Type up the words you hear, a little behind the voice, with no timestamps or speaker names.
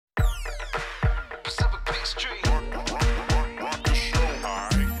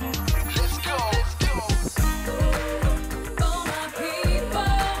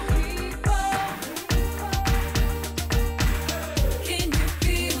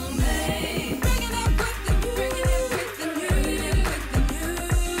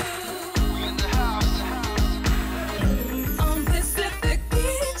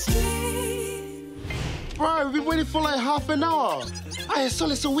an hour. Ay,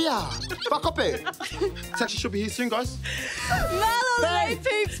 sole suya. Back up it. Taxi should be here soon, guys. Mallow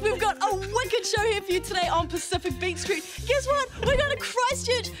peeps, we've got a wicked show here for you today on Pacific Beach Street. Guess what? We're going to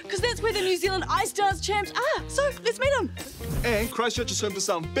Christchurch, because that's where the New Zealand Ice Dance champs are. So let's meet them. And Christchurch is home to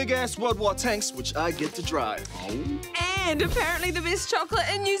some big-ass World War tanks, which I get to drive. And apparently the best chocolate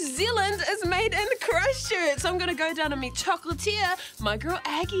in New Zealand is made in Christchurch. So I'm going to go down and meet chocolatier, my girl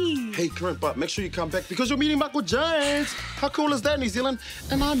Aggie. Hey, Current, but make sure you come back because you're meeting Michael James. How cool is that, New Zealand?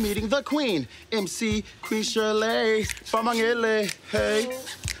 And I'm meeting the Queen, MC Queen Shirley Famangele. Hey.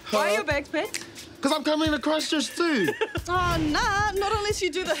 Why are your bags packed? Because I'm coming to Christchurch too. Oh, nah, not unless you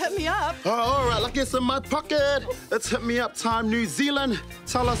do the hit me up. Oh, all right, like it's in my pocket. It's hit me up time, New Zealand.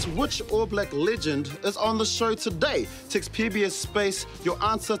 Tell us which All Black legend is on the show today. Text PBS space your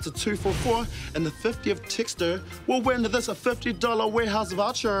answer to 244, and the 50th texter will win this a $50 warehouse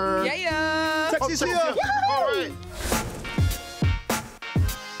voucher. Yeah. Taxi's here. All right.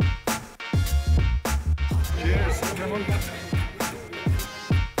 Cheers. Come on.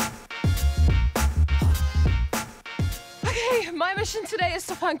 Okay, my mission today is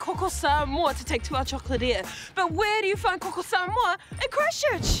to find Coco Samoa to take to our chocolatier. But where do you find Coco Samoa? In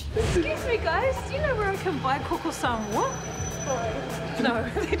Christchurch. Excuse me, guys. Do you know where I can buy Coco Samoa? No,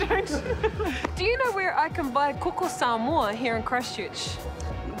 they don't. Do you know where I can buy Coco Samoa here in Christchurch?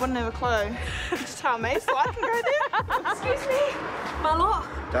 Wouldn't have a clue. Just tell me so I can go there. Excuse me. Malo.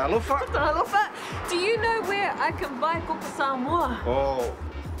 Talofa. Talofa. Do you know where I can buy Coco Samoa? Oh.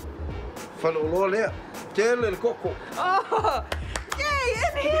 Falololea. Tele coco. Oh, yay,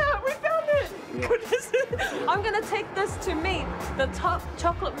 in here, we found it. Goodness. I'm gonna take this to meet the top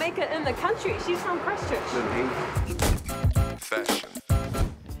chocolate maker in the country. She's from Christchurch. Fashion.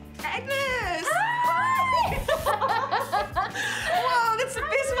 Agnes! Hi! Wow, that's the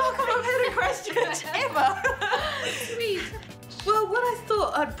best welcome I've had in Christchurch ever. Sweet. Well, what I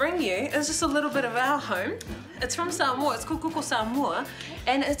thought I'd bring you is just a little bit of our home. It's from Samoa, it's called Coco Samoa,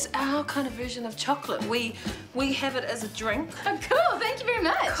 and it's our kind of version of chocolate. We have it as a drink. Oh, cool, thank you very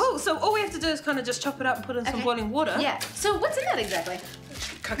much. Cool, so all we have to do is kind of just chop it up and put in some boiling water. Yeah, so what's in that exactly?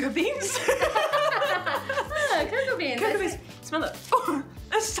 Cocoa beans. Cocoa beans. Cocoa beans. Smell it. Oh,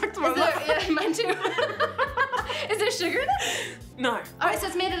 it's stuck to my mouth. Yeah, mine too. Is there sugar in it? No. All right, so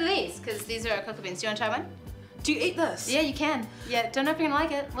it's made out of these, because these are our cocoa beans. Do you want to try one? Do you eat this? Yeah, you can. Yeah, don't know if you're gonna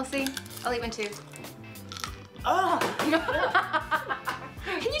like it. We'll see. I'll eat one too. Oh.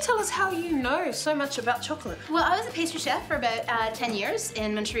 Can you tell us how you know so much about chocolate? Well, I was a pastry chef for about 10 years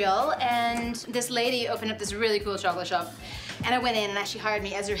in Montreal, and this lady opened up this really cool chocolate shop. And I went in and actually hired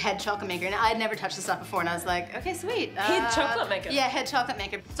me as her head chocolate maker. And I'd never touched this stuff before, and I was like, okay, sweet. Head chocolate maker? Yeah, head chocolate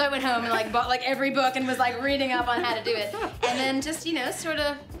maker. So I went home and like bought like every book and was like reading up on how to do it. And then just, you know, sort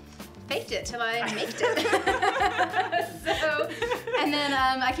of faked it till I maked it. And then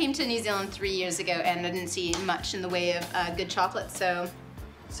I came to New Zealand 3 years ago, and I didn't see much in the way of good chocolate, so.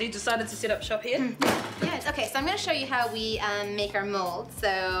 So you decided to set up shop here? Yes, okay, so I'm gonna show you how we make our mold.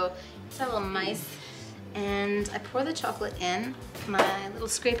 So it's a little mice, and I pour the chocolate in, my little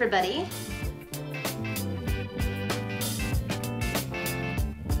scraper buddy.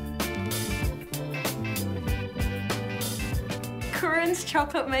 Corinne's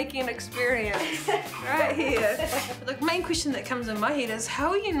chocolate making experience, right here. The main question that comes in my head is, how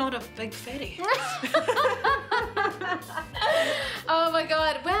are you not a big fatty? Oh my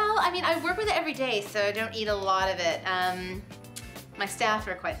God, well, I mean, I work with it every day, so I don't eat a lot of it. My staff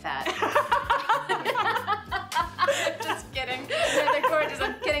are quite fat. Just kidding. They're gorgeous,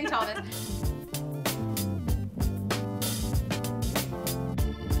 I'm kidding, Thomas.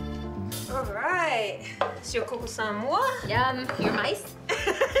 All right, it's your Coco Samoa. Yum, your mice.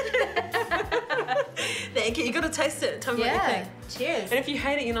 Thank you, you gotta taste it, tell me what you think. Cheers. And if you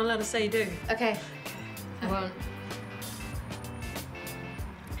hate it, you're not allowed to say you do. Okay, I won't.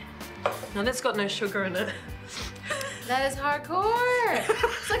 No, that's got no sugar in it. That is hardcore.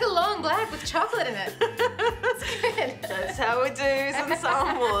 It's like a long black with chocolate in it. It's good. That's how we do in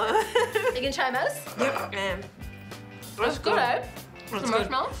Samoa. You can try mouse? Yep, That's good, eh? That's Some good.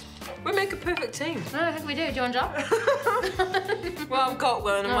 marshmallows? We make a perfect team. No, I think we do. Do you want a job? Well, I've got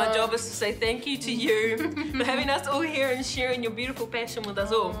one, and my job is to say thank you to you for having us all here and sharing your beautiful passion with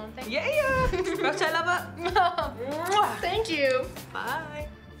us all. Thank you. Yeah! Rock, I love it. Thank you. Bye.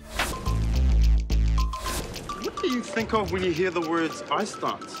 What do you think of when you hear the words ice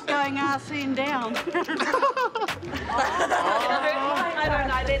dance? Going RC down. I don't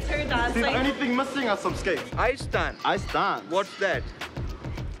know, that's her The dancing. only thing missing are some skates. Ice dance. Ice dance. What's that?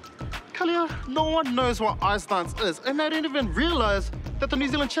 Kalia, no one knows what ice dance is, and they don't even realize that the New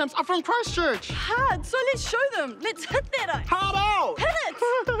Zealand champs are from Christchurch. Hard, so let's show them. Let's hit that ice. Hard out! Hit it!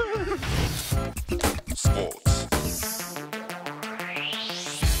 Sports.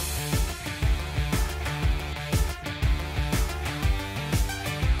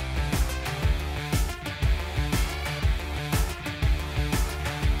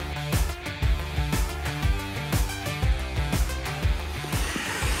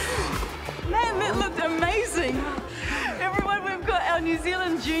 Man, that looked amazing. Everyone, we've got our New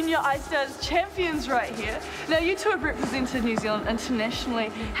Zealand Junior Ice Dance champions right here. Now, you two have represented New Zealand internationally.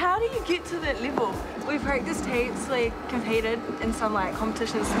 How do you get to that level? We practiced heaps, we competed in some like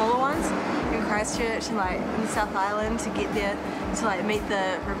competitions, smaller ones, in Christchurch and like in the South Island to get there to like meet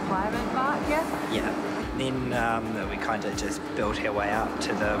the requirement mark, yeah? Yeah. Then we kind of just built our way up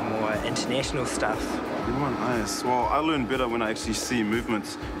to the more international stuff. Nice. Well, I learn better when I actually see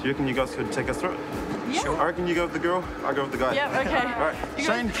movements. Do you reckon you guys could take us through it? Yeah. Sure. I reckon you go with the girl, I go with the guy. Yeah, okay. All right.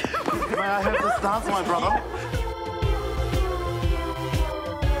 Shane, may I have this dance, my brother?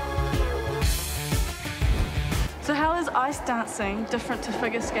 So how is ice dancing different to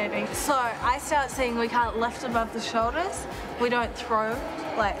figure skating? So ice dancing, we can't lift above the shoulders. We don't throw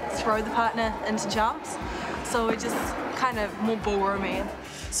the partner into jumps. So we just kind of more ballroomy.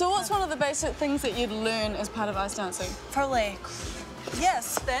 So what's one of the basic things that you'd learn as part of ice dancing? Probably, yeah,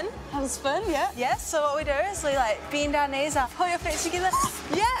 spin. How to spin, yeah? Yes, so what we do is we like bend our knees up, pull your feet together.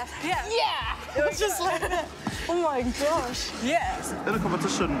 Yeah. It was just like that. Oh my gosh. Yes. In a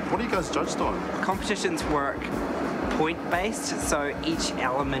competition, what are you guys judged on? Competitions work point-based, so each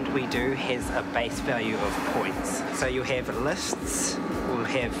element we do has a base value of points. So you'll have lists, we'll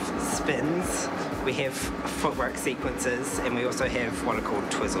have spins, we have footwork sequences, and we also have what are called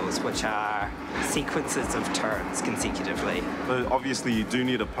twizzles, which are sequences of turns consecutively. So obviously, you do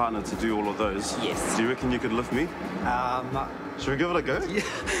need a partner to do all of those. Yes. Do you reckon you could lift me? Should we give it a go? Yeah,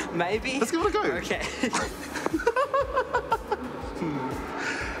 maybe. Let's give it a go. Okay.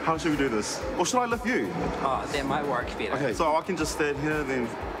 How should we do this? Or should I lift you? Oh, that might work better. Okay, so I can just stand here then.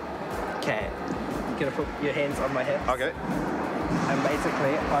 Okay. You're gonna put your hands on my hips. Okay. And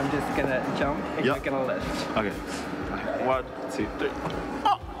basically, I'm just gonna jump and Yep. you're gonna lift. Okay. 1, 2, 3.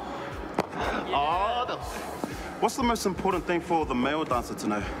 Oh! Oh, no. What's the most important thing for the male dancer to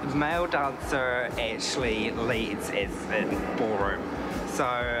know? The male dancer actually leads as in ballroom.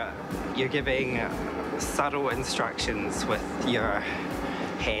 So you're giving subtle instructions with your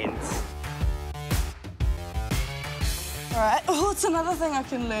hands. All right, what's another thing I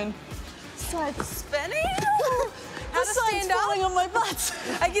can learn? Side spinning? How to stand up? falling on my butt.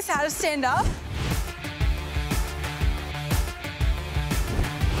 I guess how to stand up.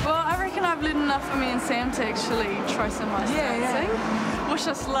 Well, I reckon I've learned enough for me and Sam to actually try some ice dancing. Wish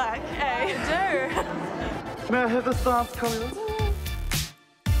us luck, eh? May I have this dance, Colin?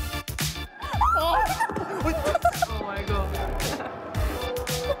 Oh my god.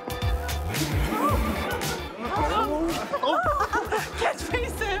 Catch me,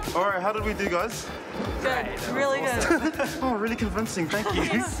 Sam. All right, how did we do, guys? Good, really good. Oh, really convincing, thank you.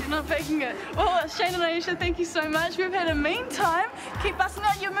 Yes, you're not faking it. Well, Shane and Aisha, thank you so much. We've had a mean time. Keep busting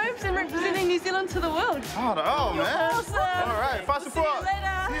out your moves and representing New Zealand to the world. Oh, man. Awesome. All right, fast See you support.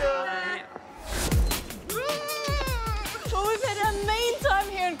 later. See ya. Well, we've had a mean time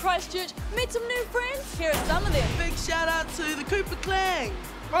here in Christchurch. Met some new friends. Here are some of them. Big shout out to the Cooper clan.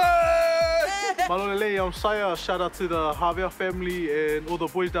 Malolele, I'm Saya. Shout out to the Javier family and all the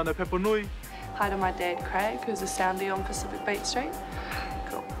boys down at Pepanui. Hi to my dad, Craig, who's a soundie on Pacific Beach Street.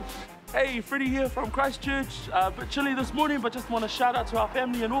 Cool. Hey, Freddie here from Christchurch. A bit chilly this morning, but just want to shout out to our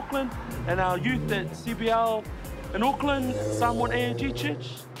family in Auckland and our youth at CBL in Auckland, Samoan ANG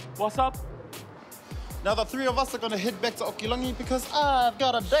Church. What's up? Now the three of us are going to head back to Okilongi because I've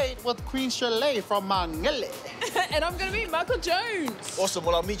got a date with Queen Chalet from Mangele. And I'm going to meet Michael Jones. Awesome,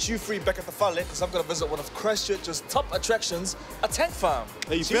 well I'll meet you three back at the Whale because I'm going to visit one of Christchurch's top attractions, a tank farm.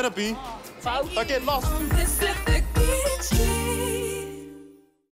 Hey, you better be. Don't get lost. Pacific Beach Street.